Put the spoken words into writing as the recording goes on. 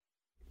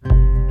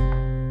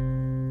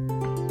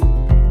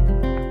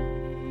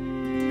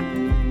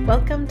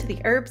Welcome to the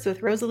Herbs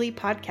with Rosalie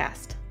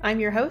podcast. I'm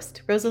your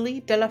host, Rosalie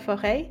de la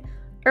Forêt,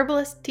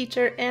 herbalist,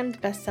 teacher, and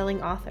best-selling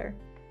author.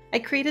 I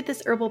created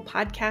this herbal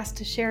podcast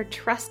to share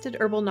trusted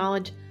herbal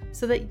knowledge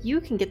so that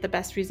you can get the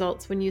best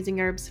results when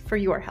using herbs for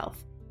your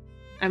health.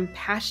 I'm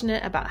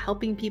passionate about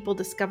helping people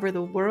discover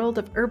the world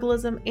of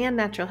herbalism and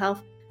natural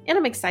health, and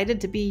I'm excited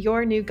to be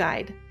your new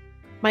guide.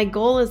 My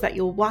goal is that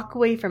you'll walk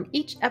away from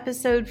each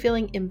episode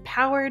feeling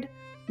empowered,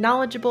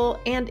 knowledgeable,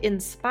 and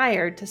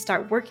inspired to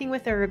start working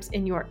with herbs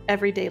in your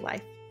everyday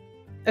life.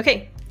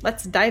 Okay,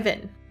 let's dive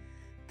in.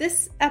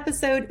 This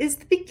episode is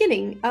the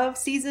beginning of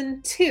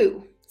season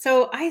 2.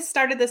 So I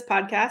started this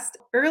podcast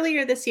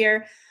earlier this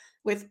year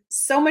with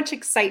so much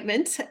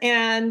excitement,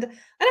 and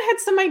I had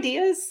some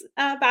ideas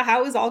about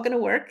how it was all going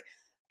to work.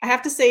 I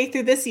have to say,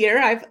 through this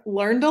year, I've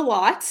learned a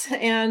lot,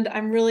 and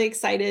I'm really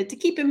excited to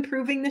keep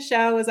improving the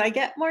show as I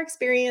get more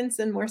experience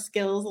and more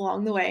skills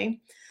along the way.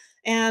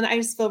 And I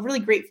just feel really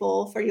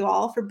grateful for you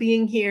all for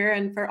being here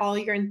and for all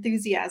your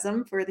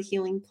enthusiasm for the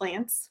healing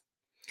plants.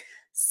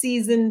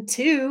 Season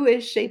 2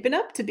 is shaping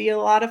up to be a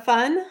lot of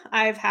fun.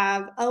 I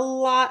have a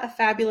lot of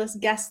fabulous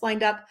guests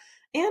lined up,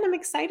 and I'm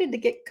excited to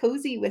get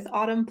cozy with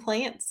autumn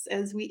plants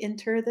as we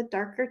enter the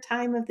darker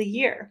time of the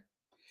year.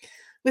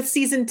 With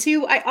season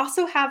 2, I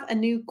also have a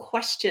new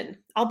question.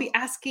 I'll be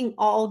asking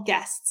all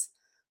guests,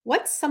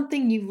 what's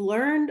something you've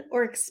learned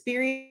or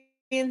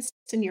experienced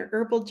in your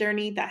herbal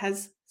journey that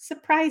has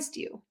surprised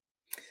you?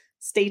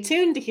 Stay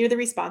tuned to hear the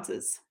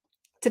responses.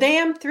 Today,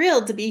 I'm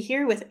thrilled to be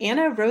here with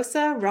Anna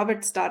Rosa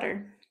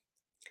Robertsdottir.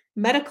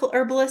 Medical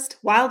herbalist,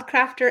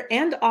 wildcrafter,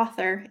 and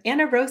author,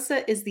 Anna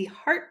Rosa is the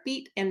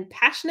heartbeat and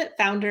passionate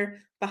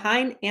founder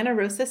behind Anna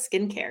Rosa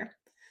Skincare.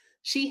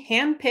 She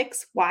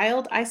handpicks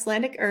wild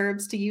Icelandic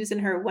herbs to use in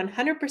her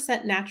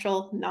 100%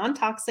 natural,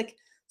 non-toxic,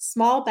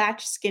 small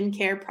batch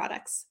skincare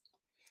products.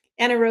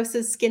 Anna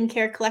Rosa's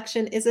skincare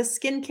collection is a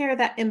skincare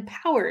that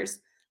empowers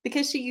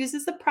because she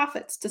uses the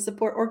profits to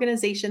support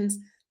organizations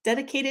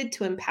dedicated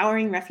to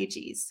empowering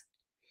refugees.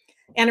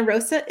 Anna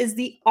Rosa is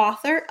the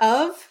author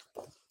of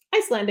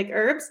Icelandic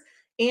Herbs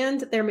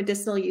and Their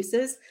Medicinal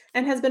Uses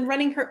and has been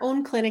running her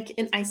own clinic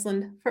in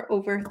Iceland for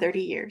over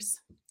 30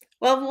 years.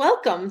 Well,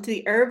 welcome to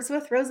the Herbs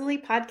with Rosalie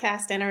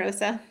podcast, Anna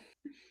Rosa.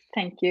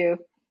 Thank you.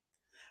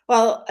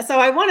 Well, so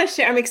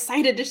I'm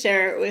excited to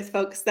share with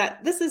folks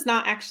that this is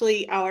not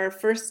actually our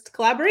first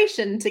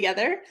collaboration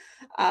together.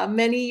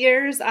 Many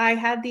years I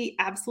had the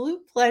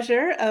absolute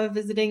pleasure of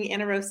visiting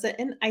Anna Rosa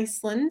in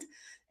Iceland,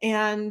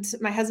 and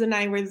my husband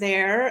and I were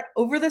there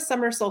over the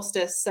summer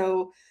solstice.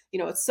 So,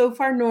 it's so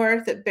far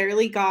north, it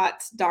barely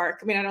got dark.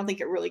 I mean, I don't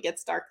think it really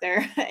gets dark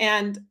there.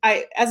 And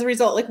as a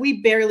result,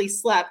 we barely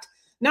slept,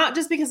 not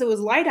just because it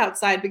was light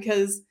outside,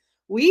 because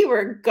we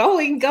were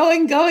going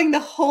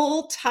the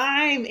whole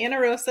time. Anna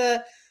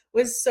Rosa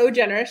was so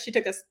generous. She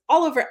took us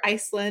all over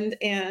Iceland,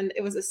 and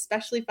it was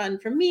especially fun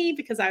for me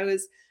because I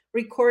was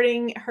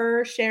recording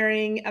her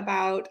sharing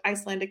about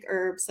Icelandic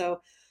herbs.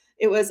 So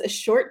it was a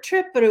short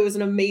trip, but it was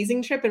an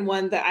amazing trip and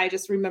one that I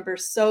just remember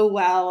so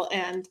well.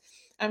 And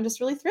I'm just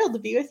really thrilled to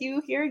be with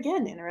you here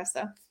again, Anna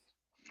Rosa.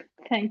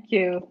 Thank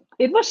you.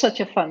 It was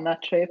such a fun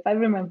trip. I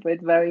remember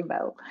it very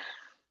well.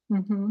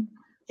 Mm-hmm.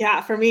 Yeah,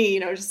 for me,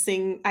 just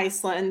seeing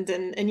Iceland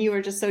and you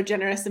were just so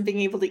generous in being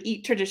able to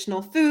eat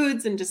traditional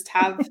foods and just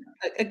have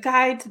a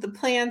guide to the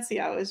plants.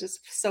 Yeah, it was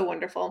just so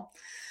wonderful.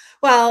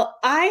 Well,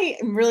 I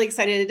am really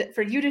excited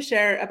for you to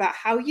share about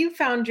how you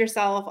found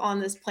yourself on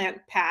this plant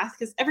path,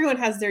 because everyone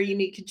has their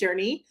unique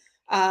journey.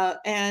 But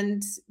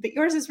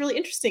yours is really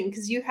interesting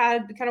because you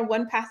had kind of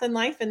one path in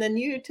life and then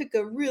you took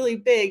a really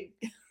big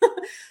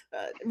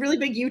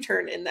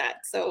U-turn in that.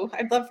 So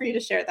I'd love for you to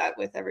share that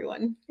with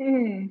everyone.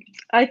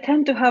 I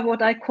tend to have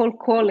what I call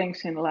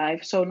callings in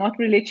life. So not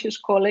religious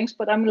callings,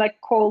 but I'm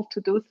called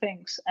to do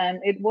things. And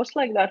it was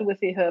like that with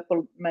the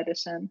herbal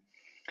medicine.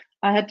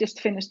 I had just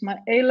finished my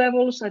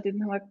A-levels. I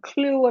didn't have a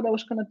clue what I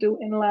was going to do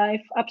in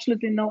life.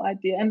 Absolutely no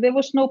idea. And there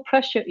was no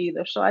pressure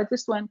either. So I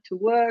just went to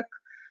work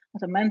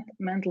at a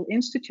mental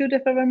institute,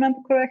 if I remember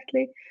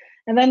correctly.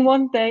 And then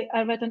one day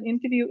I read an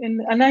interview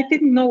and I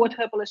didn't know what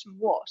herbalism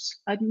was.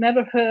 I'd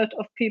never heard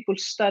of people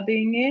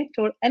studying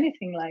it or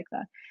anything like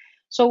that.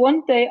 So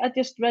one day I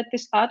just read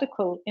this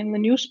article in the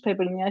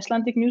newspaper, in the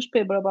Icelandic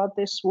newspaper, about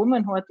this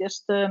woman who had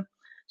just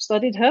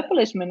studied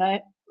herbalism.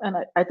 And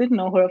I didn't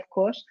know her, of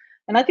course.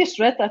 And I just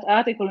read that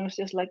article and was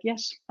just like,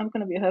 yes, I'm going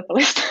to be a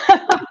herbalist.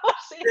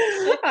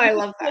 I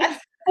love that.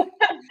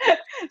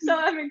 So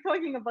I've been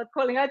talking about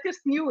calling. I just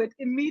knew it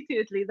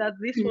immediately that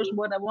this was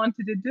what I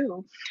wanted to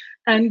do.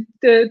 And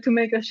to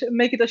make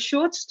it a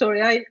short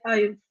story,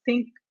 I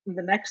think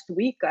the next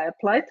week I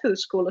applied to the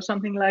school or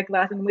something like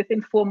that. And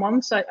within 4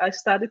 months, I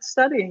started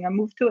studying. I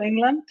moved to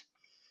England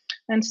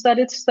and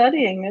started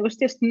studying. It was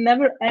just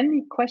never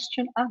any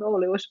question at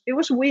all. It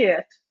was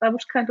weird. That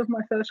was kind of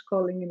my first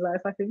calling in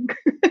life, I think.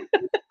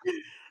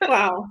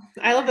 Wow.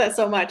 I love that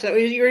so much.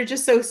 You were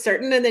just so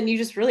certain and then you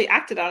just really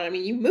acted on it. I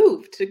mean, you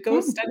moved to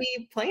go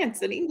study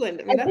plants in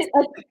England. I mean, I didn't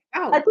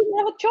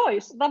have a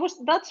choice.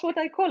 That's what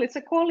I call it. It's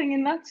a calling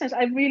in that sense.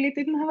 I really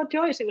didn't have a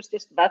choice. It was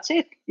just, that's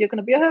it. You're going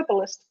to be a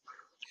herbalist.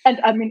 And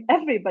I mean,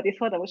 everybody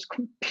thought I was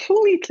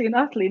completely and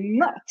utterly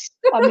nuts.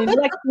 I mean,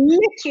 like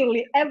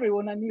literally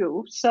everyone I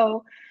knew.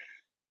 So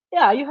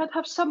yeah, you had to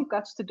have some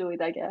guts to do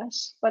it, I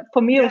guess. But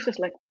for me, it Yeah. was just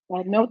like, I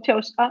had no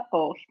choice at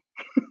all.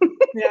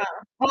 Yeah.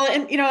 Well,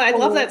 and I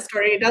love So, that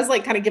story. It does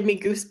like kind of give me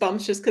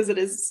goosebumps just because it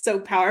is so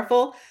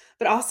powerful.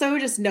 But also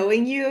just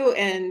knowing you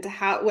and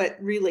what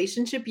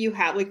relationship you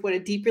have, like what a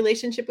deep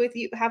relationship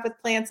you have with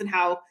plants and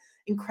how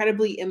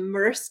incredibly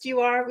immersed you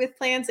are with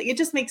plants. Like, it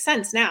just makes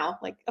sense now.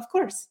 Like, of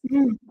course,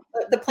 mm,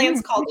 the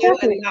plants called you,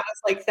 and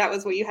exactly. that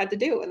was what you had to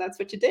do, and that's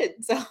what you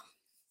did. So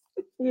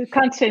You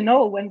can't say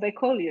no when they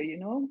call you, you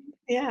know?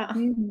 yeah.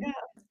 Mhm. Yeah.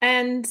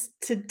 And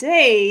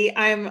today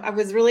I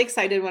was really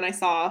excited when I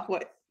saw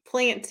what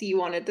plant you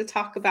wanted to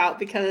talk about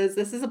because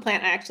this is a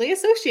plant I actually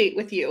associate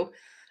with you.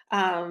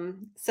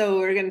 So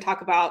we're going to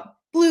talk about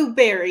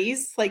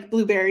blueberries, like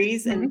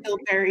blueberries and Mhm.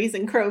 bilberries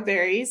and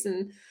crowberries,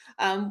 and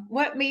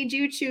what made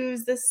you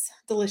choose this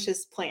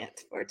delicious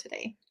plant for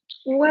today?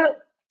 Well,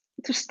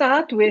 to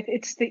start with,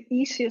 it's the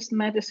easiest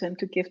medicine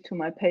to give to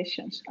my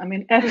patients. I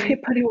mean, Mm,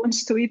 everybody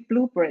wants to eat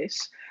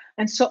blueberries.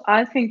 And so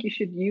I think you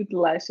should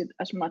utilize it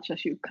as much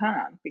as you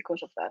can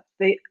because of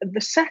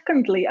that.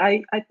 Secondly,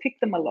 I pick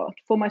them a lot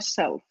for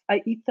myself.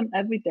 I eat them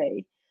every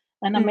day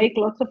and I mm, make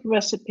lots of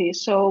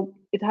recipes. So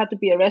it had to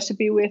be a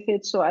recipe with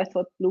it. So I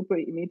thought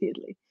blueberry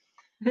immediately.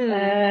 hmm,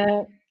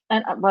 Uh,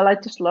 and well, I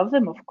just love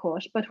them, of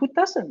course, but who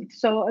doesn't?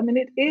 So, I mean,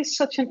 it is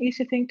such an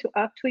easy thing to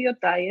add to your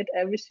diet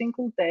every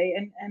single day,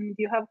 and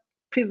you have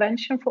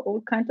prevention for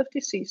all kinds of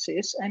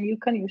diseases, and you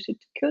can use it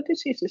to cure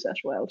diseases as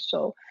well.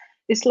 So,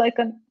 it's like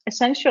an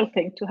essential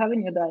thing to have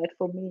in your diet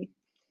for me.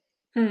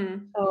 hmm.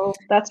 So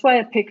that's why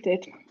I picked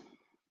it.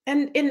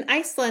 And in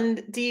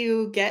Iceland, do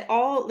you get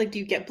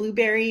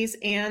blueberries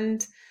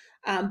and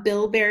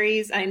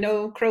bilberries? I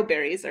know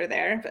crowberries are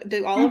there, but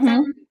do all of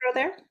them Hmm. grow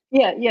there?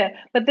 Yeah, yeah,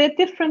 but they're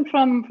different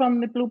from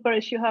the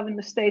blueberries you have in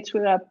the States,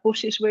 where are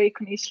bushes where you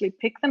can easily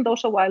pick them.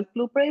 Those are wild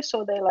blueberries,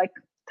 so they're like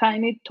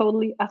tiny,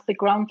 totally at the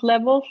ground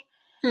level.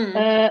 Hmm.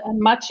 And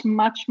much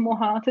more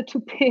harder to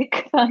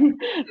pick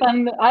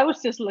than I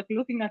was just like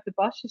looking at the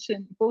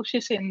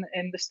bushes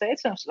in the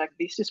States, and I was like,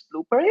 this is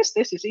blueberries,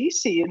 this is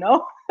easy, you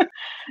know.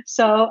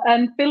 So,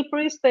 and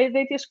bilberries,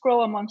 they just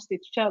grow amongst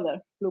each other,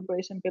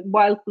 blueberries and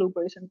wild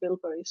blueberries and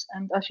bilberries,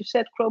 and as you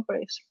said,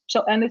 crowberries.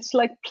 So, and it's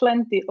like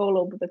plenty all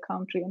over the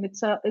country, and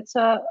it's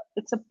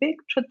a big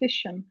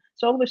tradition.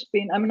 It's always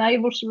been. I mean, I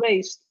was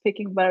raised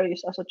picking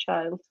berries as a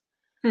child,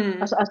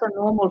 Hmm. as a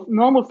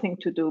normal thing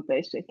to do.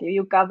 Basically,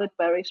 you gathered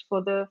berries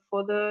for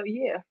the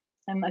year,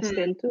 and I Hmm.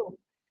 still do.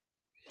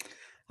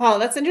 Well,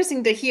 that's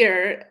interesting to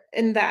hear.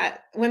 In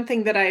that, one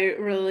thing that I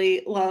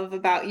really love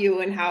about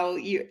you and how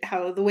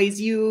the ways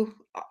you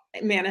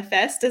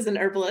manifest as an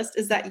herbalist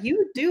is that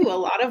you do a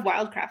lot of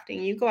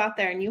wildcrafting. You go out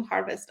there and you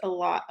harvest a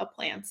lot of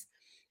plants,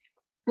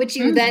 which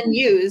you Mm. then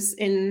use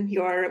in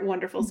your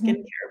wonderful Hmm.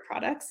 skincare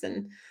products.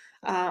 And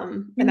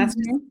that's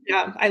just, Hmm.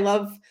 yeah, I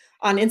love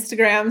on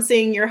Instagram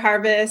seeing your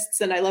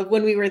harvests, and I love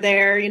when we were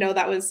there,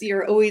 that was,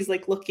 you're always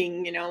like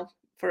looking,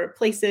 for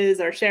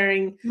places or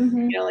sharing,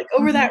 Hmm. like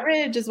over Hmm. that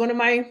ridge is one of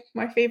my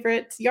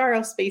favorite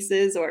yarrow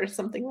spaces or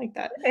something like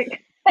that.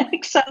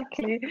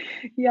 Exactly.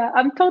 Yeah,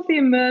 I'm totally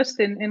immersed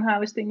in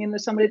harvesting in the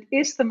summer. It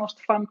is the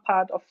most fun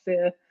part of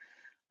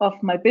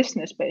my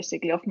business,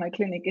 basically, of my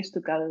clinic, is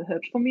to gather the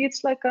herbs. For me,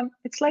 it's like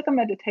a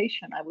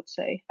meditation, I would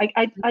say.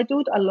 I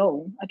do it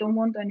alone. I don't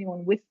want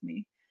anyone with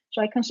me,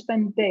 so I can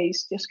spend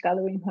days just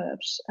gathering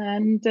herbs.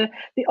 And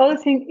the other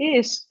thing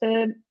is,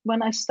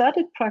 when I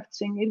started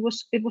practicing,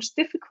 it was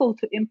difficult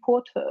to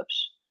import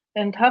herbs,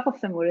 and half of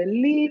them were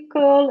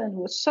illegal, and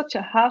it was such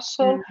a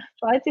hassle. Mm,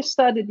 So I just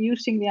started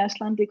using the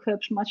Icelandic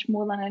herbs much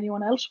more than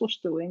anyone else was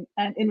doing,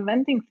 and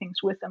inventing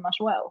things with them as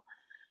well,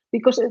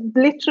 because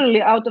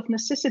literally out of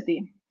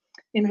necessity,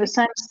 in the right.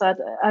 sense that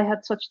I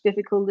had such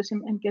difficulties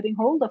in getting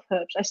hold of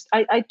herbs.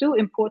 I do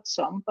import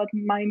some, but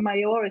my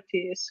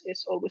majority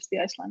is always the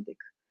Icelandic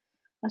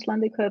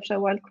herbs I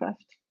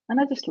wildcraft, and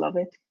I just love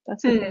it.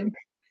 That's the Hmm. thing.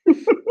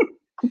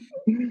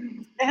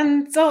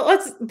 And so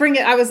let's bring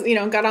it. I was,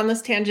 got on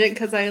this tangent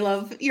because I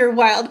love your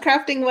wild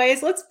crafting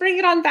ways. Let's bring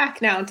it on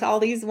back now to all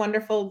these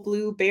wonderful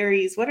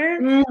blueberries.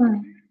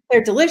 Mm,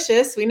 They're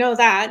delicious. We know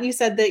that. And you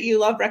said that you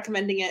love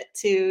recommending it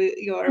to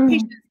your mm,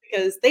 patients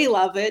because they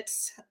love it.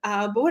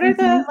 But what are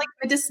the mhm. like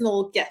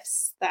medicinal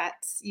gifts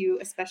that you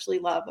especially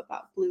love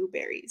about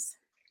blueberries?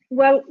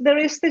 Well, there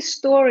is this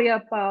story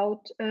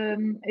about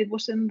it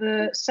was in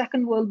the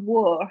Second World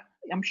War.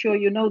 I'm sure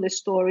you know this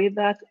story,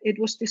 that it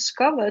was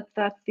discovered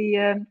that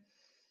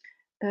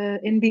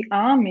in the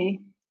army,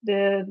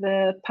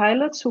 the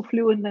pilots who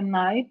flew in the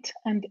night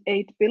and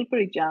ate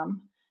bilberry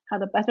jam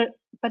had a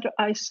better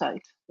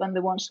eyesight than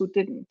the ones who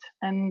didn't.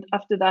 And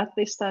after that,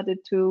 they started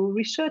to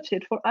research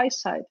it for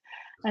eyesight.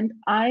 And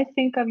I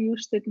think I've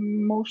used it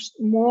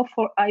more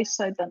for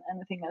eyesight than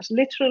anything else.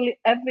 Literally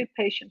every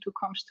patient who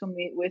comes to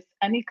me with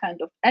any kind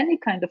of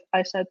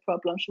eyesight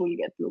problems will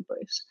get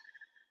blueberries.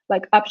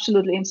 like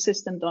absolutely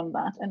insistent on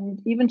that,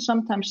 and even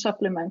sometimes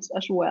supplements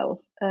as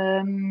well.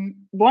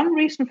 One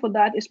reason for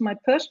that is my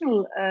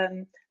personal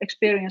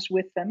experience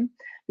with them,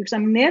 because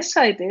I'm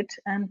nearsighted,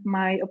 and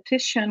my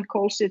optician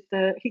calls it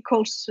he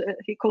calls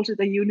it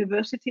a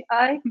university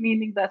eye,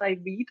 meaning that I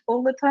read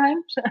all the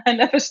time. So I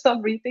never stop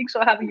reading,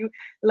 so I have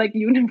like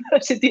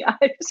university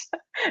eyes.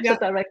 Yeah. The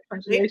direct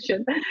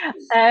translation,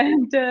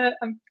 and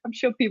I'm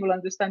sure people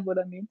understand what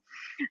I mean.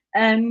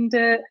 And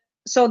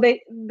so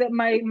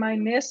my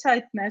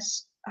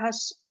nearsightedness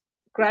has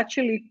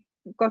gradually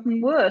gotten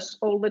worse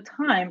all the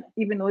time,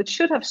 even though it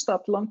should have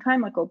stopped a long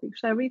time ago because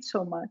I read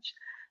so much,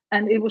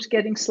 and it was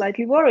getting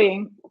slightly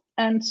worrying.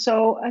 And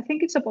so I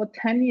think it's about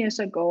 10 years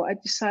ago I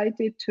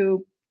decided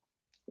to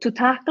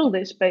tackle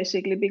this,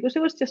 basically, because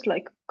it was just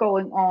like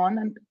going on,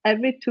 and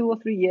every 2 or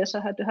 3 years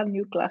I had to have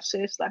new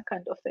glasses, that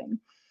kind of thing.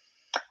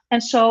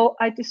 And so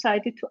I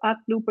decided to add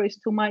blueberries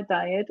to my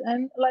diet,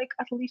 and like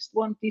at least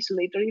 1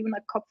 deciliter, even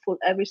a cupful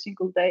every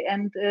single day,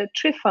 and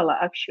triphala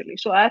actually.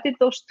 So I added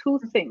those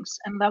two things,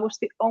 and that was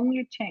the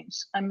only change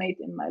I made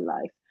in my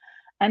life.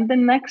 And the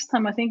next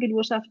time, I think it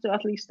was after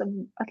at least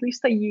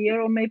a year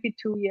or maybe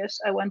 2 years,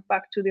 I went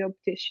back to the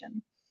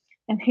optician.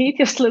 And he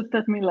just looked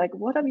at me like,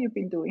 "What have you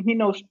been doing?" He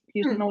knows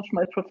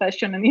my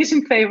profession, and he's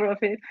in favor of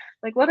it.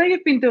 Like, "What have you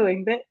been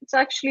doing? It's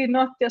actually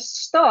not just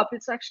stop.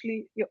 It's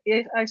actually your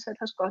eyesight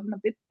has gotten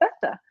a bit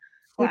better,"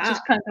 which is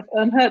kind of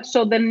unheard.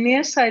 So the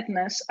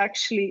nearsightedness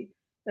actually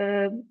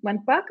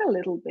went back a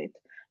little bit,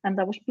 and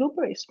that was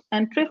blueberries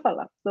and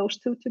triphala, those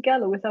two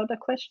together without a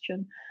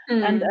question.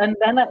 And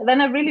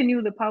then I really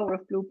knew the power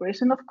of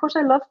blueberries, and of course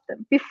I loved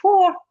them.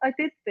 Before I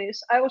did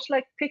this, I was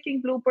like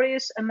picking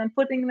blueberries and then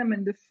putting them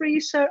in the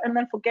freezer and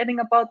then forgetting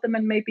about them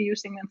and maybe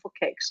using them for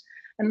cakes.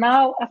 And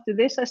now after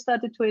this, I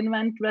started to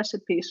invent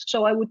recipes,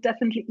 so I would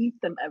definitely eat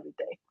them every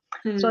day.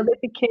 So they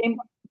became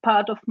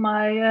part of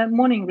my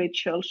morning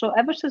ritual. So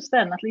ever since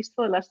then, at least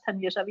for the last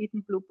 10 years, I've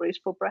eaten blueberries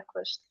for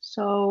breakfast.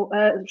 So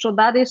so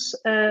that is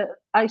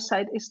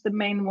eyesight is the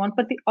main one,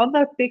 but the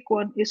other big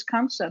one is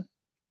cancer.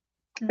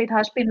 It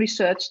has been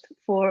researched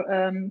for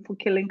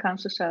killing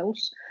cancer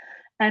cells,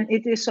 and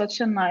it is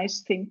such a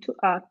nice thing to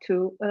add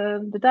to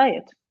the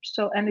diet.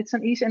 So, and it's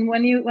an easy. And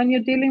when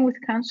you're dealing with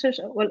cancers,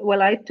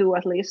 well, I do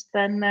at least.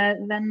 Then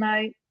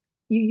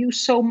you use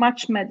so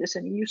much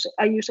medicine.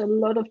 I use a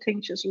lot of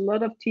tinctures, a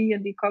lot of tea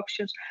and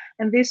decoctions,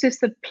 and this is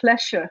the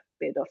pleasure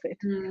bit of it.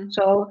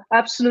 So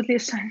absolutely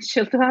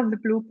essential to have the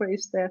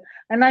blueberries there.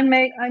 And I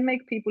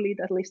make people eat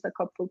at least a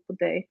cupful per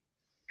day,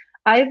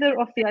 either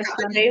of the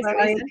Icelandic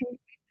variety.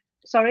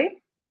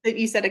 Sorry?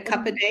 You said a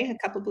cup a day, a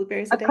cup of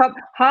blueberries a day? Cup,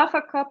 half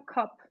a cup,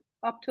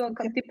 up to a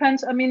cup.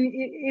 Depends. I mean,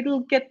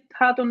 it'll get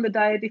hard on the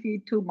diet if you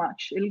eat too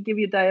much. It'll give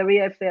you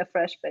diarrhea if they're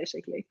fresh,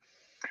 basically.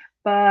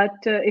 But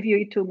if you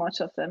eat too much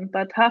of them,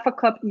 but half a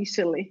cup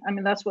easily. I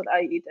mean, that's what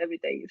I eat every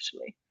day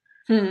usually.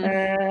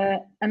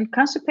 And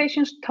cancer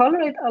patients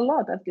tolerate a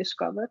lot, I've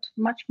discovered,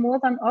 much more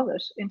than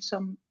others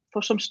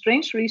for some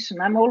strange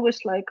reason. I'm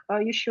always like,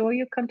 "Are you sure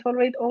you can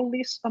tolerate all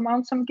these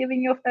amounts I'm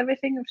giving you of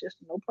everything?" It's just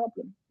no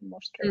problem in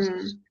most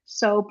cases.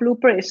 So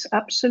blueberries,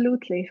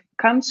 absolutely.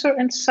 Cancer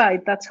and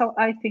sight, that's how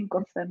I think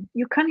of them.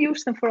 You can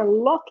use them for a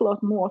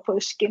lot more. For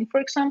the skin, for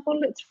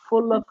example, it's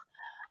full of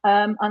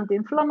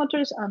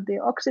anti-inflammatories,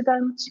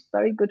 antioxidants,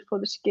 very good for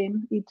the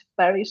skin. Eat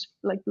berries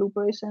like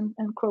blueberries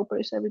and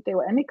crowberries every day,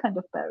 or any kind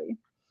of berry.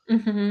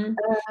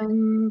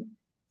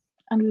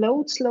 And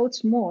loads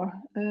more.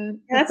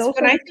 That's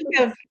when I think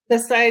of the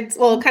sides,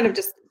 well, kind of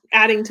just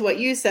adding to what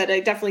you said,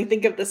 I definitely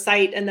think of the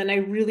sight, and then I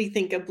really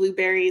think of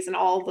blueberries and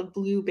all the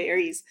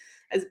blueberries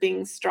as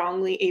being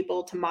strongly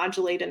able to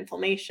modulate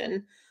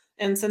inflammation.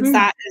 And since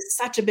that is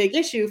such a big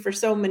issue for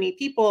so many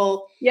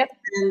people,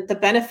 and the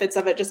benefits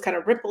of it just kind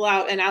of ripple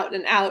out and out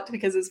and out,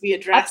 because as we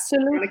address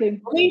chronic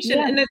inflammation,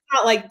 and it's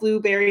not like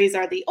blueberries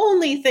are the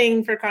only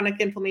thing for chronic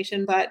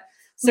inflammation, but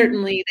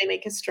certainly they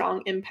make a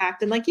strong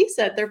impact. And like you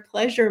said, they're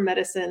pleasure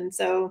medicine.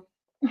 So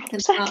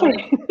it's not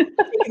like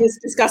this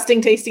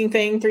disgusting tasting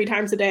thing 3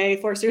 times a day,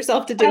 force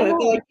yourself to do it.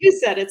 But like you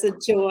said, it's a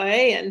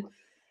joy. And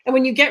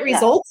when you get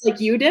results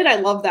like you did, I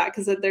love that,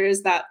 because there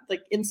is that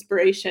like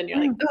inspiration. You're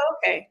like, "Oh,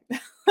 okay,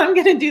 I'm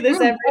going to do this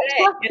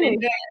every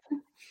day."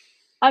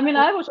 I mean,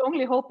 I was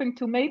only hoping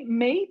to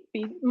maybe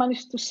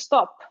manage to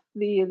stop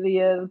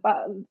the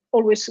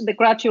always the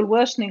gradual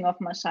worsening of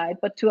my sight,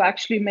 but to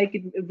actually make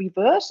it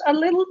reverse a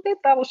little bit,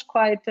 that was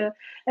quite.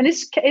 And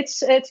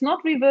it's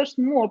not reversed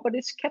more, but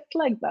it's kept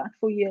like that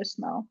for years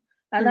now.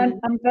 And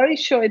I'm very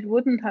sure it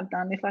wouldn't have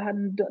done if I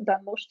hadn't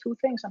done those two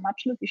things. I'm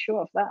absolutely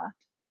sure of that,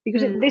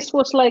 because this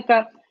was like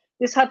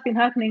this had been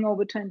happening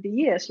over 20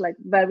 years, like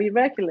very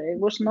regularly. It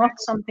was not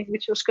something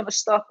which was going to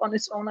stop on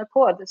its own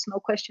accord. There's no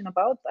question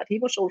about that. He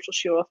was also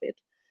sure of it.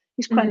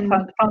 He's quite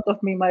fond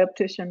of me, my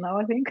optician now,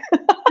 I think.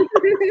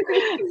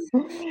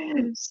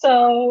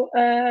 So,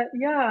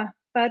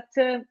 but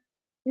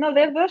no,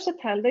 they're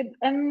versatile.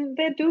 And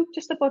they do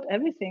just about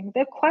everything.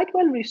 They're quite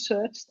well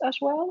researched as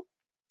well.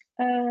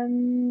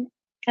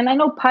 And I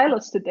know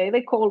pilots today,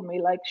 they call me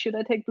like, should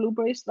I take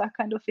blueberries? That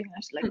kind of thing. I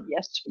was like,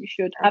 yes, you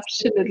should.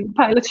 Absolutely.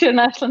 Pilots here in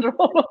Iceland are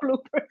all of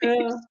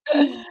blueberries.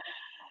 Yeah.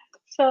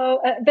 So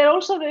they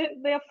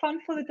are fun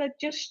for the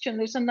digestion.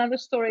 There's another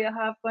story I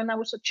have. When I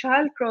was a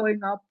child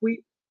growing up,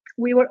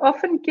 we were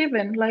often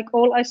given, like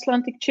all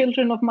Icelandic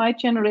children of my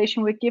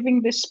generation, were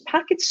giving this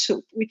packet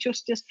soup, which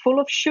was just full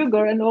of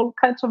sugar and all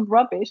kinds of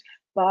rubbish,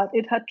 but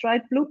it had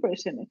dried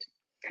blueberries in it.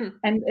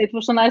 And it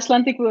was an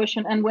Icelandic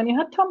version. And when you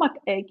had stomach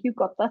ache, you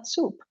got that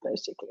soup,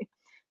 basically,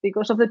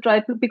 because of the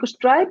because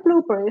dry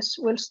blueberries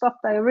will stop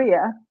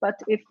diarrhea. But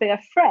if they are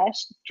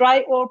fresh,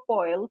 dry or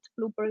boiled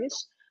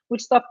blueberries will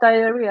stop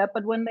diarrhea.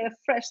 But when they are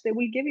fresh, they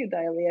will give you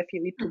diarrhea if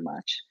you eat too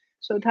much.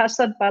 So it has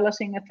that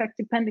balancing effect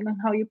depending on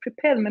how you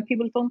prepare them. And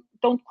people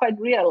don't quite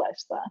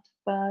realize that.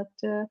 But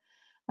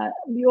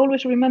we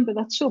always remember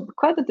that soup,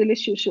 quite a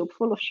delicious soup,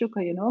 full of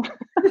sugar, you know.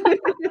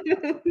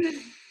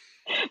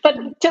 But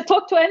to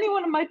talk to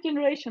anyone in my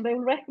generation, they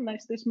will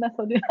recognize this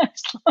method in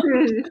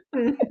Iceland.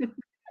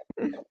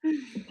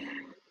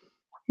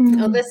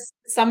 Well, this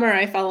summer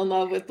I fell in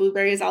love with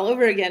blueberries all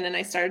over again, and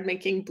I started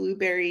making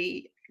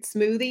blueberry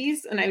smoothies.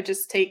 And I would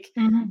just take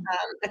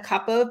a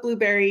cup of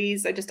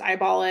blueberries, I just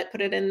eyeball it,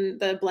 put it in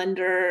the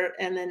blender,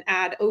 and then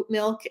add oat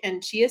milk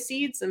and chia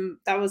seeds, and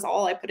that was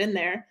all I put in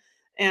there.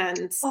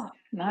 And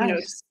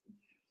nice.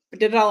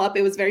 Did it all up.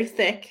 It was very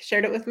thick.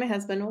 Shared it with my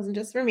husband. It wasn't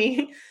just for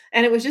me.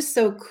 And it was just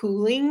so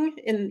cooling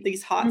in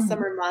these hot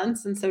summer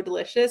months and so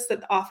delicious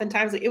that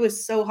oftentimes it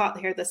was so hot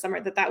here this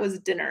summer that was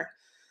dinner.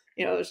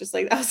 It was just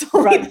like, that was the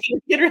only thing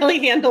you could really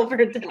handle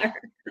for dinner.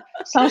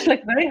 Sounds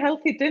like very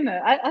healthy dinner.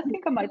 I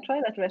think I might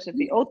try that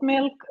recipe. Oat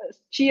milk,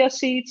 chia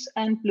seeds,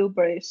 and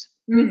blueberries.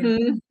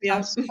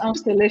 Yeah.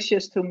 Sounds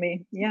delicious to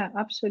me. Yeah,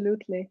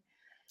 absolutely.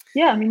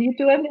 Yeah, I mean, you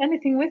do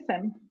anything with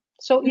them.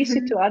 So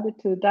easy to add it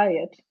to a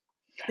diet.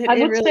 I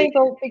would really say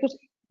though,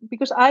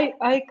 because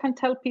I can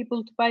tell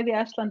people to buy the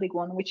Icelandic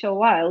one, which are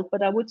wild,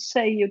 but I would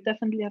say you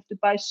definitely have to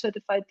buy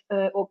certified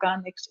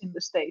organics in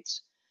the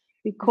States,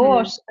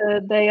 because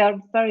they are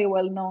very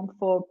well known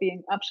for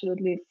being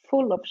absolutely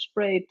full of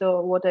sprayed,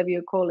 or whatever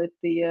you call it,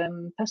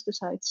 the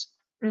pesticides.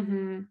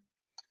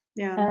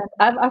 Yeah.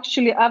 I've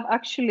actually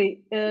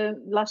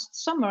last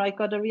summer I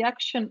got a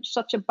reaction,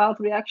 such a bad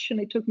reaction.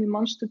 It took me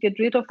months to get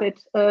rid of it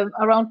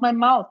around my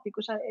mouth,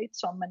 because I ate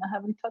some and I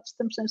haven't touched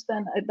them since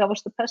then. That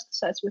was the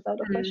pesticides, without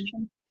a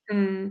question.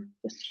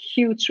 It's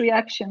huge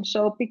reaction.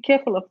 So be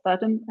careful of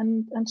that,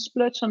 and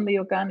splurge on the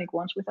organic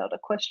ones without a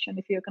question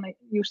if you're going to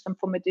use them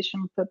for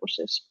medicinal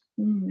purposes.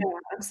 Yeah,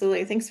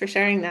 absolutely. Thanks for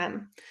sharing that.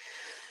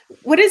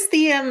 What is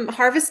the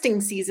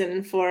harvesting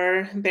season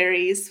for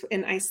berries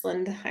in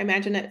Iceland? I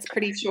imagine it's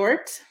pretty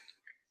short.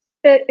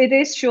 It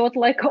is short,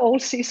 like all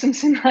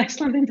seasons in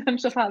Iceland in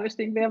terms of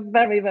harvesting. They are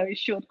very, very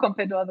short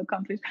compared to other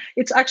countries.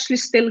 It's actually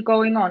still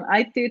going on.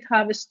 I did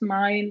harvest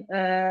mine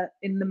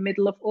in the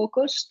middle of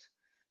August.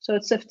 So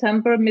it's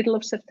September, middle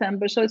of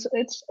September. So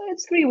it's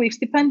 3 weeks,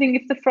 depending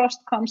if the frost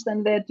comes,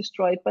 then they're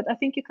destroyed. But I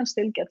think you can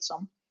still get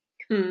some.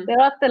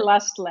 They're at the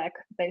last leg,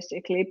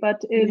 basically.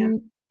 But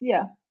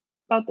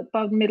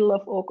about middle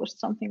of August,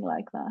 something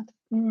like that.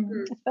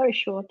 It's very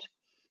short,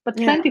 but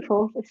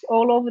plentiful. It's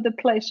all over the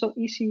place, so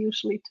easy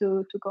usually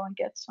to go and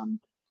get some.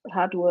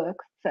 Hard work,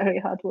 very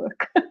hard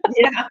work.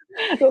 Yeah.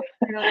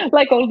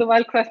 Like all the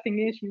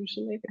wildcrafting is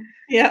usually.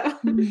 Yeah.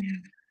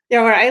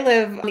 Yeah, where I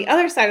live on the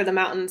other side of the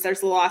mountains,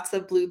 there's lots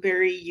of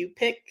blueberry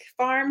you-pick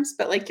farms,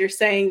 but like you're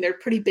saying, they're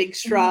pretty big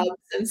shrubs,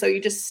 and so you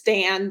just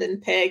stand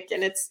and pick,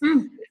 and it's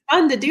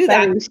fun to do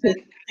that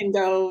and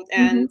go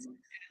and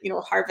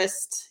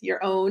harvest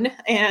your own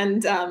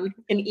and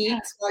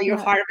eat while you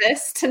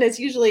harvest, and it's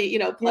usually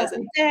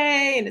pleasant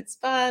day and it's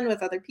fun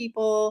with other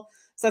people.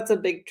 So that's a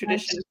big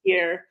tradition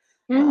here.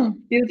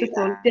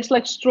 Beautiful, just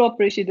like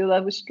strawberries. You do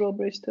that with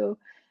strawberries too.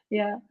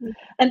 Yeah.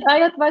 And I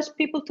advise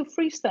people to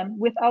freeze them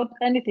without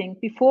anything.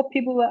 Before,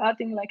 people were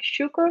adding like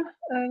sugar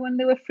when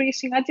they were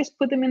freezing. I just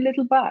put them in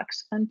little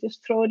bags and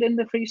just throw it in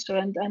the freezer,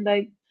 and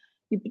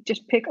you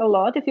just pick a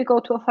lot if you go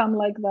to a farm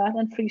like that,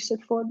 and freeze it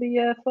for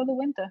the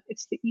winter.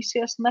 It's the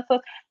easiest method.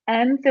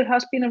 And there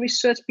has been a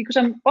research, because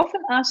I'm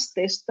often asked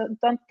this, that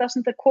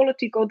doesn't the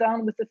quality go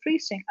down with the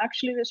freezing?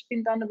 Actually, there's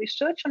been done a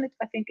research on it,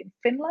 I think in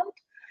Finland,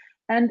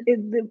 and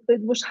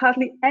it was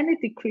hardly any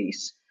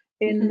decrease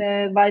in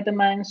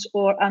vitamins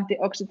or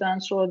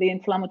antioxidants or the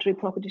inflammatory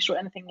properties or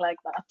anything like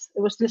that.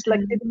 It was just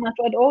like, it didn't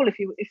matter at all if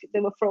they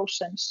were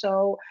frozen.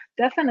 So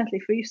definitely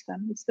freeze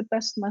them. It's the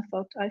best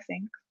method, I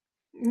think.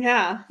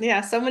 Yeah.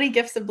 So many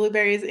gifts of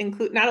blueberries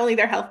include not only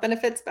their health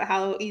benefits, but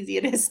how easy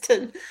it is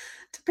to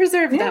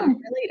preserve them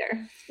for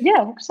later.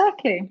 Yeah,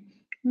 exactly.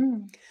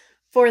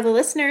 For the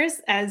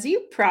listeners, as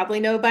you probably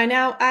know by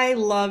now, I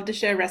love to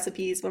share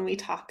recipes when we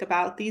talk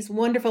about these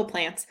wonderful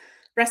plants.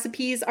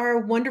 Recipes are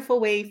a wonderful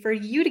way for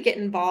you to get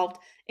involved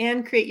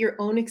and create your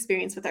own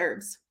experience with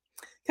herbs.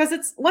 Because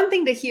it's one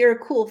thing to hear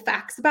cool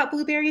facts about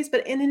blueberries,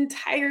 but an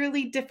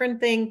entirely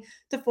different thing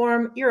to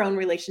form your own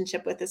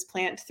relationship with this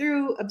plant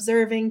through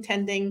observing,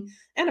 tending,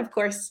 and of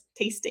course,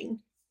 tasting.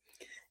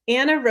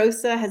 Ana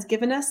Rosa has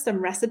given us some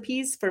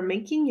recipes for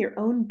making your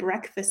own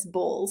breakfast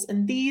bowls,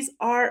 and these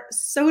are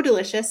so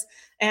delicious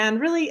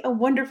and really a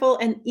wonderful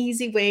and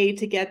easy way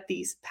to get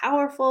these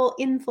powerful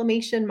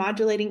inflammation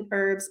modulating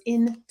herbs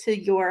into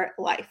your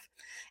life.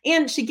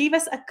 And she gave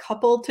us a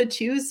couple to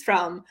choose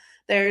from.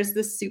 There's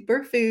the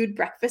superfood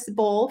breakfast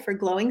bowl for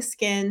glowing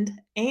skin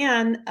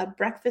and a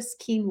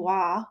breakfast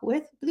quinoa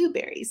with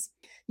blueberries.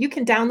 You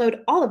can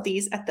download all of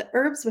these at the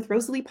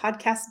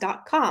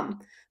herbswithrosaliepodcast.com.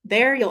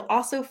 There, you'll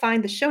also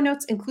find the show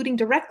notes, including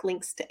direct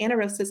links to Ana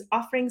Rosa's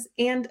offerings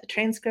and a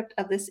transcript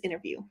of this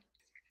interview.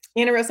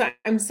 Ana Rosa,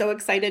 I'm so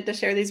excited to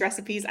share these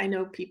recipes. I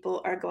know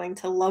people are going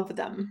to love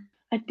them.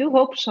 I do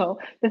hope so.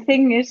 The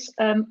thing is,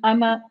 I'm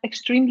an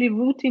extremely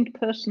routine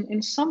person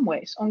in some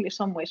ways, only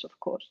some ways, of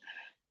course.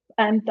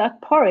 And that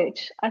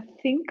porridge, I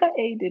think I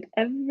ate it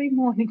every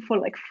morning for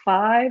like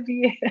 5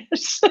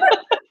 years.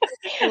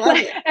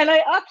 And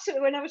I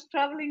absolutely, when I was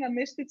traveling, I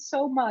missed it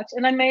so much.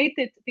 And I made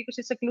it because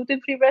it's a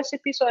gluten-free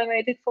recipe. So I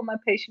made it for my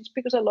patients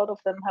because a lot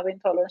of them have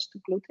intolerance to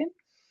gluten.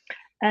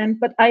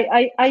 But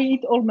I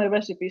eat all my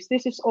recipes.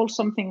 This is all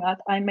something that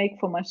I make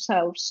for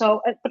myself.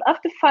 So, but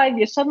after 5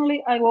 years,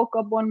 suddenly I woke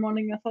up one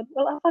morning and I thought,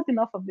 well, I've had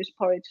enough of this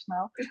porridge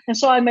now. And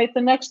so I made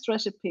the next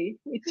recipe,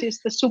 which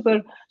is the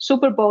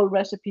super bowl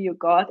recipe you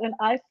got. And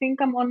I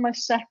think I'm on my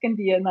 2nd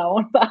year now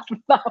on that.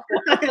 I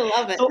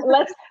love it. So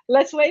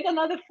let's wait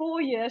another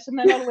 4 years, and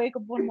then I'll wake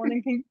up one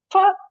morning and think,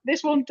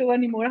 this won't do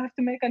anymore. I have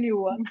to make a new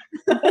one.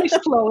 Very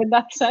slow in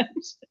that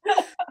sense.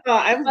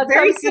 I'm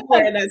very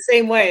similar in that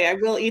same way. I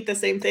will eat the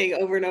same thing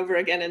over and over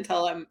again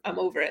until I'm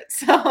over it.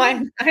 So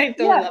I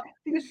totally love it.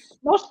 Because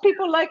most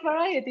people like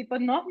variety,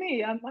 but not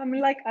me. I'm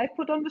like, I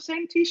put on the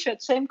same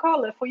T-shirt, same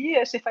color for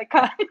years if I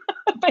can,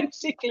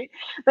 basically.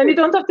 Then you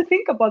don't have to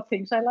think about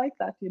things. I like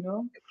that,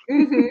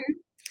 Mm-hmm.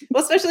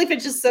 Well, especially if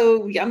it's just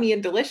so yummy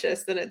and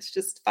delicious, then it's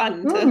just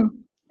fun to.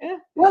 Yeah.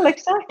 Well,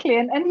 exactly.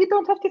 And you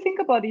don't have to think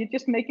about it. You're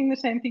just making the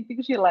same thing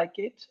because you like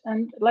it.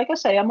 And like I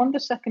say, I'm on the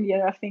 2nd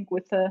year, I think,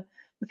 with the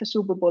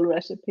Super Bowl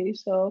recipe.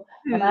 So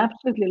and I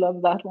absolutely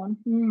love that one.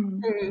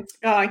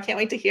 Oh, I can't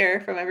wait to hear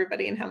from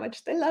everybody and how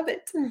much they love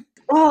it.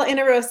 Well,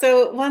 Ana Rosa,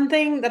 so one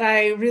thing that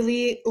I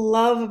really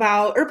love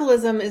about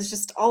herbalism is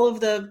just all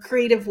of the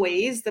creative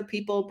ways that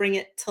people bring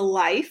it to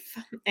life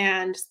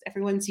and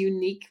everyone's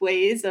unique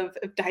ways of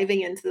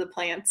diving into the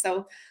plant.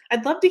 So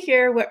I'd love to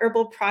hear what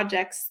herbal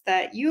projects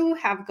that you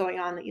have going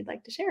on that you'd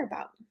like to share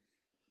about.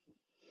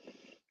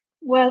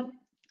 Well,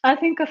 I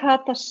think I've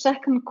had the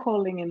second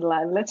calling in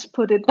life. Let's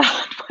put it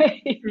that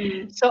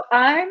way. So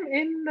I'm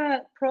in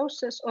the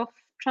process of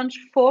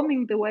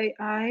transforming the way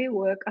I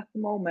work at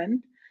the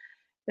moment,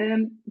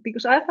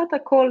 because I've had a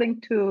calling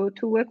to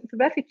work with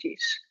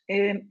refugees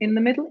in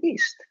the Middle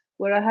East,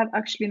 where I have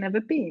actually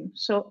never been.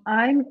 So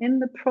I'm in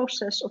the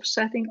process of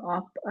setting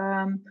up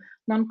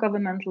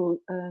non-governmental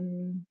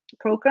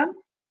program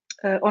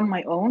on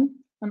my own,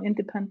 an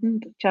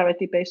independent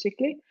charity,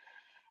 basically.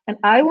 And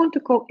I want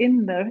to go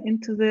in there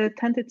into the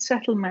tented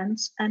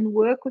settlements and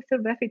work with the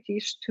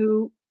refugees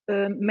to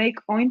make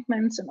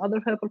ointments and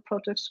other herbal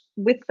products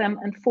with them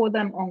and for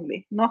them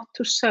only, not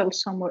to sell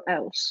somewhere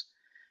else.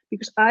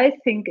 Because I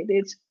think it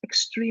is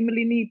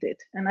extremely needed.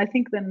 And I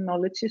think the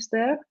knowledge is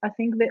there. I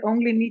think they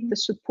only need the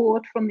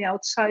support from the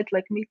outside,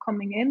 like me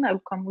coming in.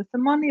 I'll come with the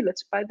money.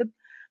 Let's buy the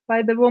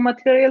raw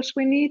materials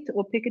we need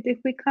or pick it if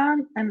we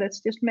can. And let's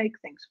just make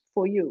things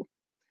for you.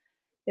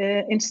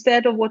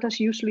 Instead of what has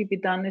usually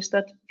been done is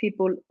that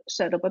people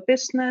set up a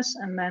business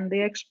and then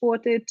they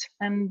export it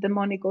and the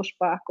money goes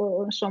back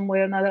or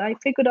somewhere or another. I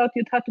figured out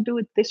you'd have to do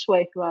it this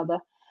way rather.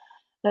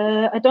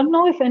 I don't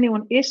know if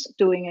anyone is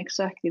doing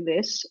exactly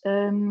this,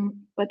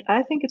 but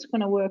I think it's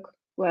going to work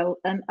well.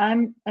 And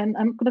I'm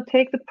going to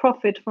take the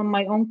profit from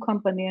my own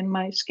company and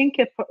my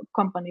skincare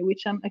company,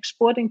 which I'm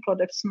exporting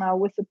products now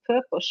with the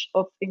purpose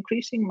of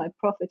increasing my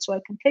profit, so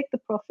I can take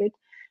the profit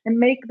and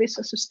make this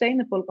a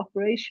sustainable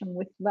operation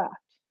with that.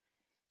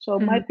 So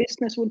my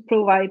business will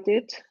provide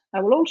it.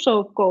 I will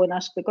also go and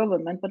ask the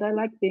government, but I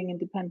like being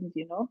independent,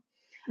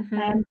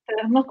 And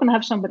I'm not going to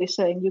have somebody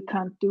saying you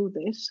can't do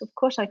this. Of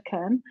course I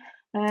can.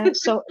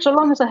 So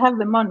long as I have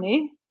the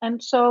money,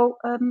 and so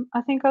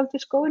I think I'll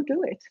just go and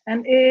do it.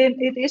 And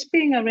it is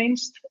being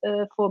arranged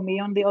for me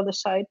on the other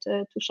side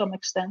to some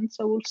extent.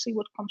 So we'll see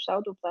what comes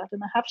out of that.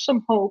 And I have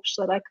some hopes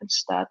that I can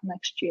start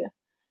next year.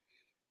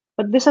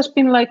 But this has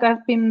been like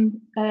I've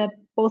been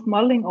both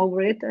mulling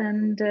over it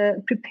and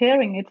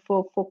preparing it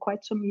for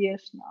quite some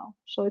years now.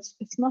 So it's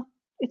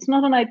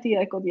not an idea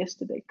I got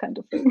yesterday, kind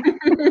of thing.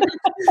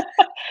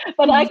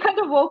 But I kind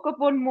of woke up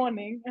one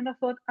morning and I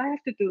thought I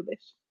have to do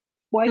this.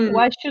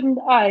 Why shouldn't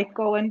I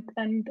go and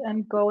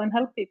go and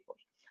help people?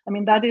 I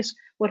mean, that is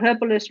what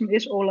herbalism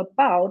is all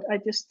about. I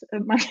just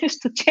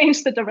managed to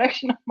change the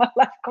direction of my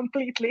life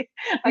completely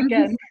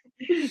again.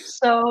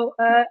 So,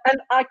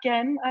 and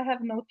again, I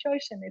have no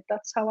choice in it.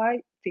 That's how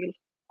I feel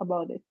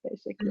about it,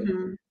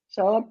 basically.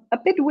 So a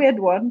bit weird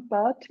one,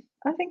 but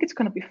I think it's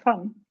going to be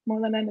fun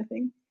more than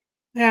anything.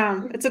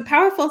 Yeah, it's a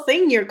powerful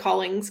thing, your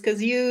callings,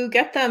 because you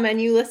get them and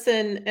you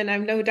listen, and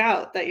I've no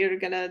doubt that you're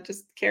going to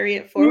just carry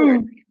it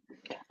forward.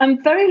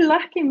 I'm very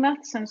lucky in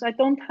that sense. I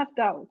don't have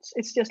doubts.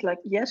 It's just like,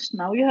 yes,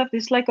 now you have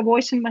this like a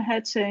voice in my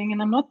head saying,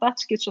 and I'm not that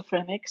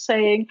schizophrenic,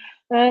 saying,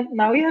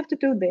 now you have to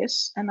do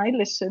this. And I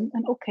listen,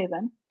 and okay,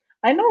 then.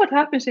 I know what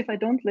happens if I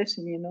don't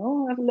listen,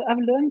 I've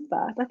learned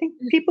that. I think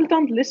people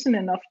don't listen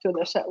enough to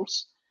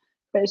themselves,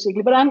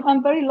 basically. But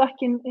I'm very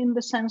lucky in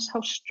the sense how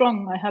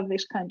strong I have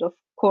this kind of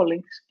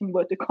callings,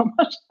 inverted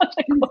commas, as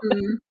I call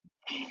it.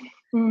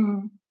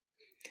 Mm.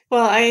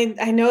 Well,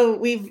 I know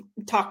we've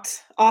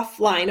talked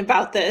offline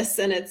about this,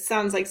 and it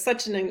sounds like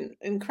such an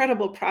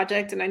incredible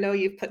project. And I know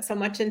you've put so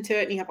much into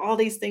it, and you have all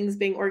these things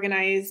being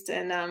organized.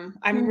 And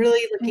I'm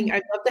really looking.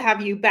 I'd love to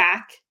have you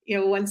back.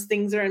 Once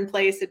things are in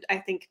place, I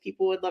think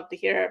people would love to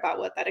hear about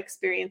what that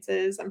experience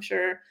is. I'm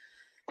sure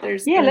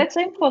there's. Let's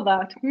aim for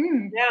that.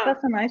 Yeah.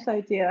 That's a nice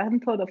idea. I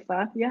hadn't thought of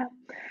that. Yeah.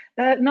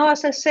 No,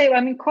 as I say,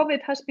 I mean,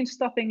 COVID has been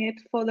stopping it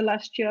for the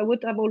last year. I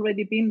would have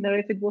already been there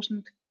if it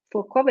wasn't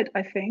for COVID,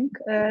 I think.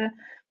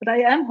 But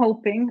I am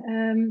hoping,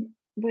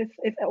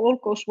 if all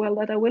goes well,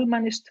 that I will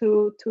manage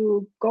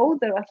to go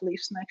there at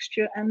least next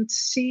year and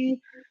see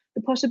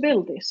the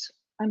possibilities.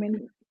 I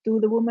mean, do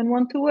the women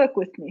want to work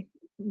with me?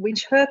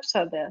 Which herbs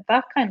are there?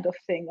 That kind of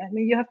thing. I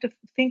mean, you have to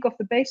think of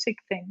the basic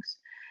things.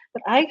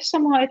 But I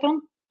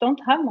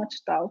don't have much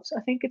doubts.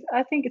 I think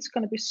it's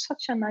going to be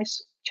such a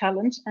nice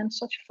challenge and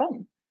such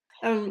fun.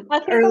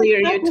 Earlier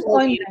you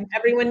told me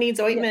everyone needs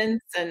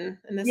ointments, and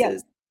this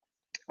is.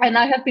 And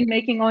I have been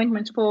making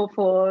ointments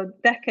for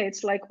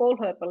decades, like all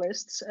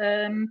herbalists.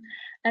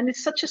 And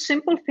it's such a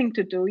simple thing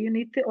to do. You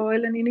need the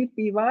oil, and you need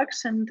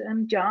beeswax and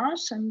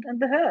jars and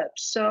the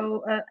herbs.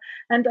 So,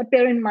 and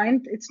bear in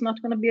mind, it's not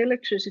going to be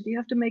electricity. You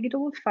have to make it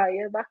over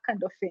fire, that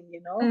kind of thing,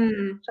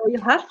 So you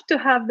have to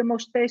have the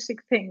most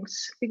basic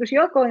things, because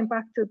you're going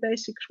back to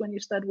basics when you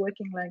start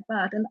working like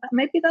that. And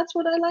maybe that's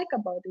what I like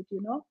about it,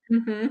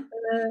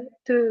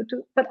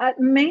 But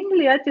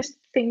mainly, I just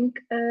think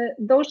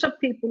those are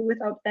people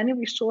without any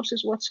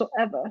resources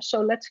whatsoever.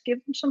 So let's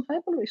give them some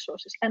herbal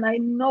resources. And I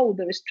know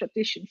there is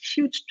tradition,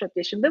 huge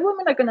tradition. The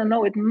women are going to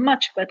know it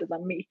much better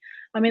than me.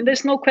 I mean,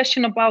 there's no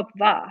question about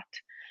that.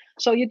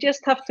 So you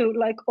just have to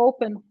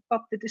open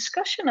up the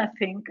discussion, I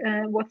think,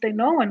 what they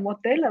know and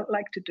what they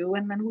like to do,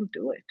 and then we'll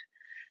do it.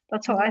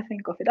 That's how I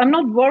think of it. I'm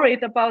not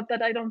worried about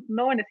that I don't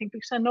know anything,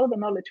 because I know the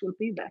knowledge will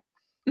be there.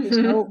 There's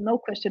no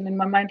question in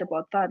my mind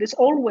about that. It's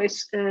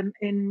always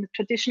in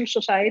traditional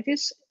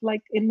societies,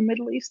 like in the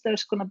Middle East,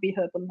 there's going to be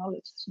herbal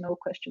knowledge. There's no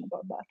question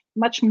about that.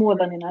 Much more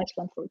than in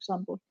Iceland, for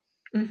example.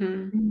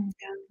 Yeah.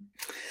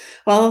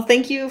 Well,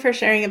 thank you for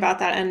sharing about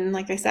that. And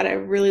like I said, I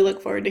really look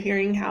forward to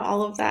hearing how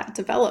all of that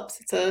develops.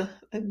 It's a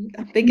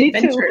big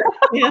adventure.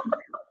 Yeah.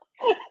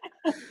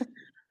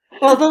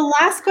 Well, the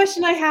last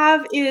question I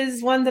have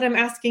is one that I'm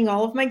asking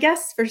all of my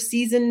guests for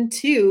season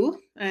 2,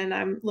 and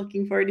I'm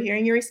looking forward to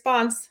hearing your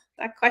response.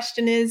 That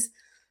question is,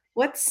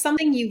 what's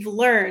something you've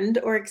learned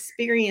or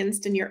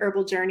experienced in your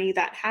herbal journey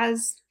that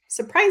has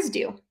surprised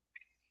you?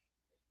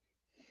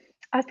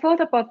 I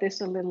thought about this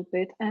a little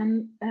bit,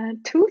 and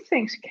 2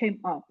 things came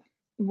up.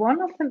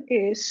 One of them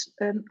is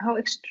how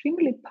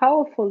extremely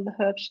powerful the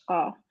herbs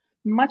are,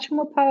 much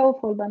more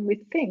powerful than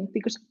we think,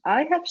 because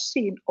I have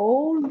seen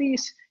all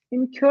these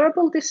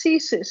incurable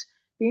diseases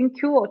being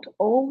cured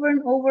over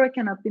and over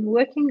again. I've been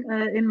working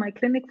in my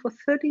clinic for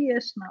 30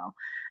 years now,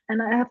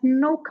 and I have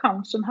no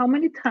counts on how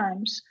many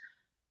times,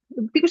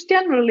 because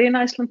generally in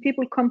Iceland,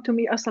 people come to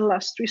me as a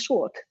last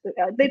resort.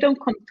 They don't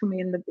come to me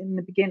in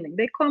the beginning.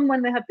 They come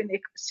when they have been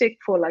sick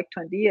for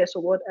 20 years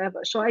or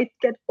whatever. So I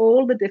get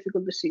all the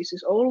difficult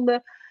diseases, all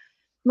the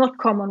not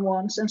common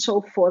ones, and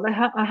so forth.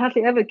 I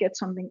hardly ever get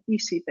something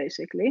easy,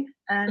 basically.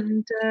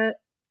 And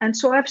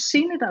so I've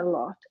seen it a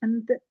lot.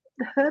 And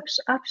the herbs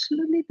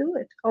absolutely do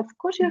it. Of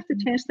course, you have to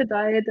change the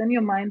diet and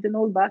your mind and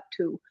all that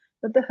too.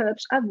 But the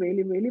herbs are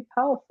really, really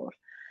powerful.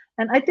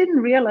 And I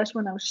didn't realize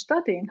when I was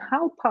studying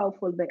how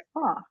powerful they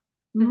are,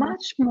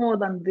 much more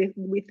than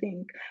we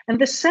think. And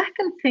the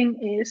second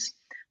thing is,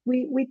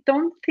 we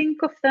don't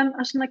think of them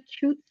as an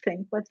acute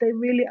thing, but they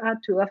really are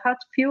too. I've had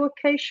few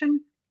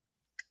occasions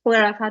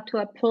where I've had to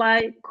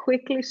apply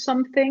quickly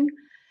something,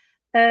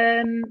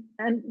 and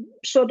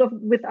sort of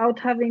without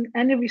having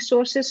any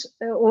resources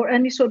or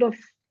any sort of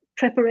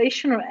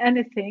preparation or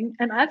anything.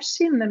 And I've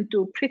seen them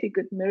do pretty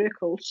good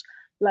miracles,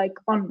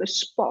 on the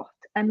spot.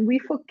 And we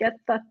forget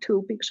that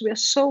too, because we are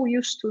so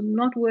used to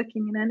not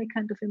working in any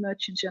kind of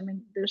emergency. I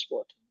mean, there's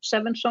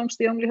 7 Songs,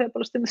 the only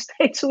herbalist in the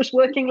States who's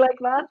working like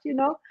that,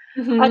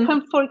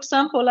 For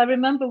example, I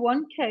remember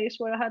one case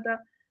where I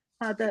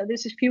had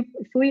this is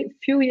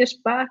few years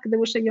back. There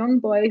was a young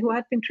boy who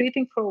had been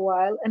treating for a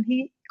while, and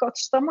he got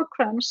stomach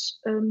cramps.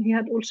 He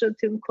had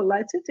ulcerative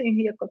colitis, and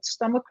he had got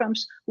stomach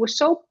cramps were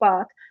so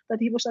bad that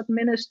he was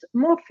administered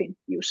morphine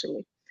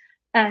usually.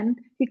 And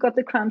he got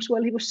the cramps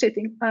while he was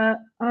sitting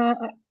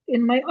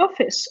in my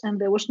office,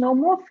 and there was no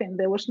morphine.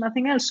 There was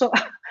nothing else. So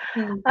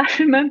I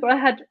remember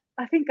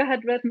I think I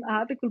had read an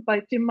article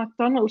by Jim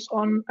McDonald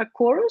on a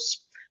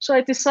chorus. So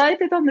I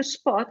decided on the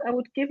spot I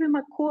would give him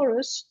a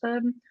chorus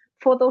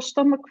for those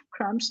stomach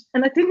cramps,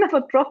 and I didn't have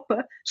a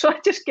dropper, so I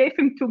just gave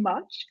him too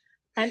much.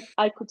 And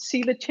I could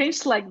see the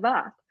change like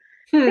that.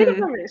 Bit of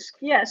a risk,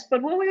 yes,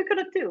 but what were you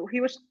going to do?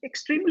 He was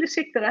extremely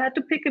sick that I had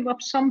to pick him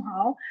up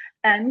somehow,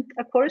 and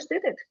of course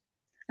did it.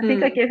 I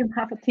think I gave him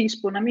half a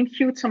teaspoon. I mean,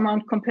 huge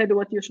amount compared to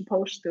what you're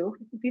supposed to.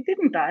 He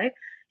didn't die.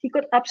 He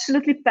got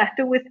absolutely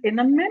better within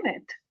a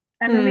minute.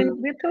 And I mean,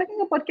 we're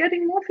talking about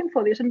getting morphine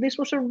for this, and this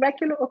was a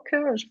regular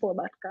occurrence for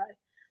that guy.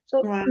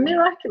 So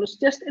miraculous,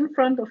 just in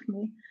front of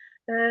me.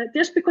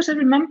 Just because I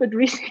remembered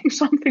reading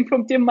something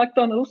from Jim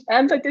McDonald's,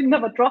 and I didn't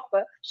have a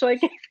dropper, so I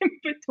gave him a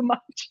bit too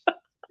much.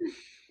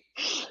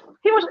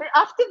 He was,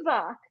 after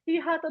that, he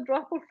had a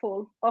dropper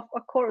full of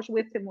a chorus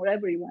with him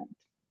wherever he went.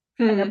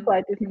 And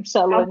applied it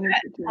himself.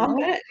 I'll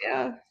bet,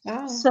 yeah.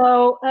 Wow.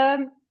 So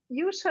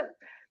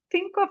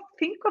think of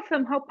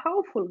them, how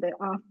powerful they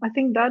are. I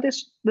think that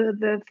is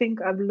the thing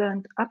I've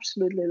learned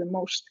absolutely the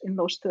most in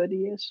those 30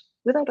 years,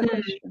 without a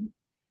question.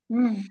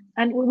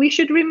 And we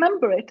should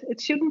remember it.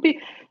 It shouldn't be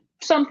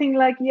something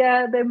like,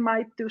 yeah, they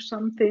might do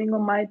something or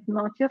might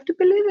not. You have to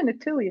believe in it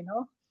too, you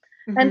know.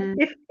 And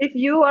if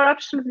you are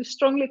absolutely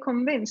strongly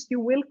convinced, you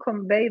will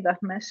convey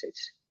that message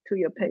to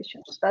your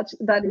patients. That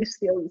is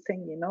the only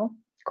thing, you know.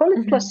 Call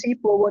it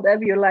placebo,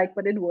 whatever you like,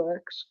 but it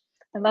works.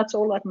 And that's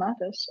all that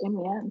matters in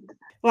the end.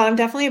 Well, I'm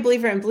definitely a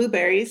believer in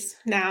blueberries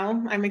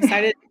now. I'm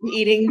excited to be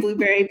eating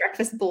blueberry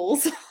breakfast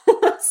bowls.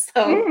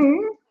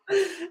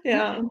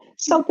 Yeah.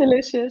 So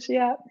delicious,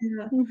 yeah.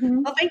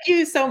 Well, thank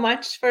you so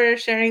much for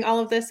sharing all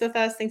of this with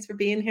us. Thanks for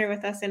being here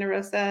with us, Ana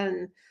Rosa,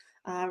 and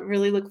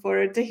really look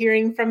forward to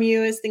hearing from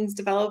you as things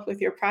develop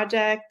with your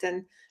project,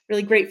 and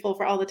really grateful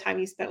for all the time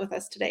you spent with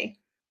us today.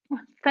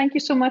 Thank you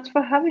so much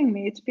for having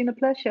me. It's been a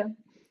pleasure.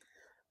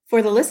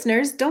 For the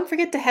listeners, don't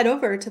forget to head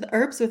over to the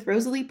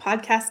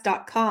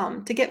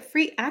herbswithrosaliepodcast.com to get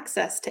free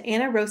access to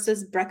Ana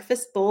Rosa's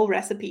breakfast bowl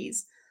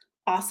recipes.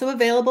 Also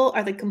available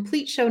are the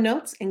complete show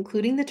notes,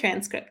 including the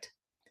transcript.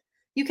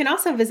 You can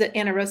also visit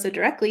Ana Rosa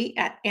directly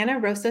at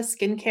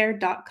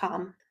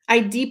anarosaskincare.com.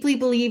 I deeply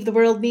believe the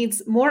world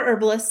needs more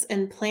herbalists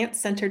and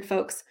plant-centered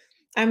folks.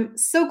 I'm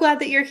so glad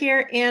that you're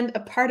here and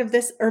a part of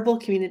this herbal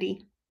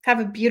community. Have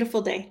a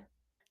beautiful day.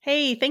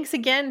 Hey, thanks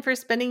again for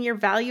spending your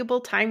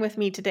valuable time with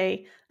me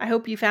today. I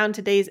hope you found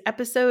today's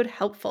episode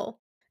helpful.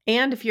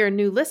 And if you're a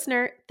new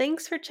listener,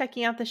 thanks for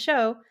checking out the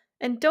show.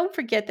 And don't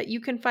forget that you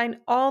can find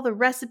all the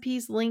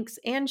recipes, links,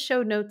 and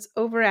show notes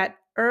over at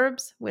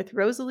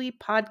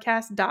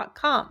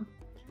herbswithrosaliepodcast.com.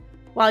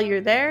 While you're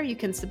there, you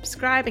can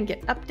subscribe and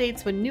get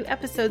updates when new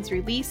episodes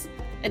release,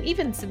 and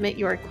even submit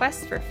your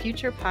requests for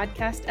future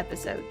podcast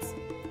episodes.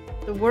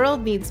 The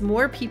world needs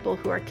more people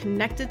who are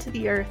connected to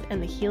the earth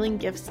and the healing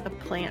gifts of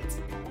plants.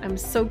 I'm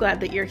so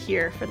glad that you're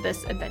here for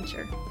this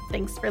adventure.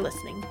 Thanks for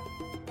listening.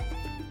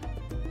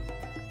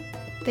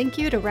 Thank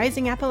you to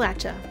Rising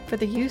Appalachia for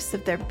the use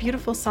of their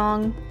beautiful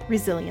song,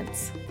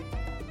 Resilience.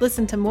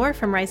 Listen to more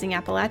from Rising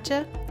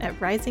Appalachia at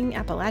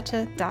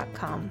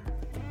risingappalachia.com.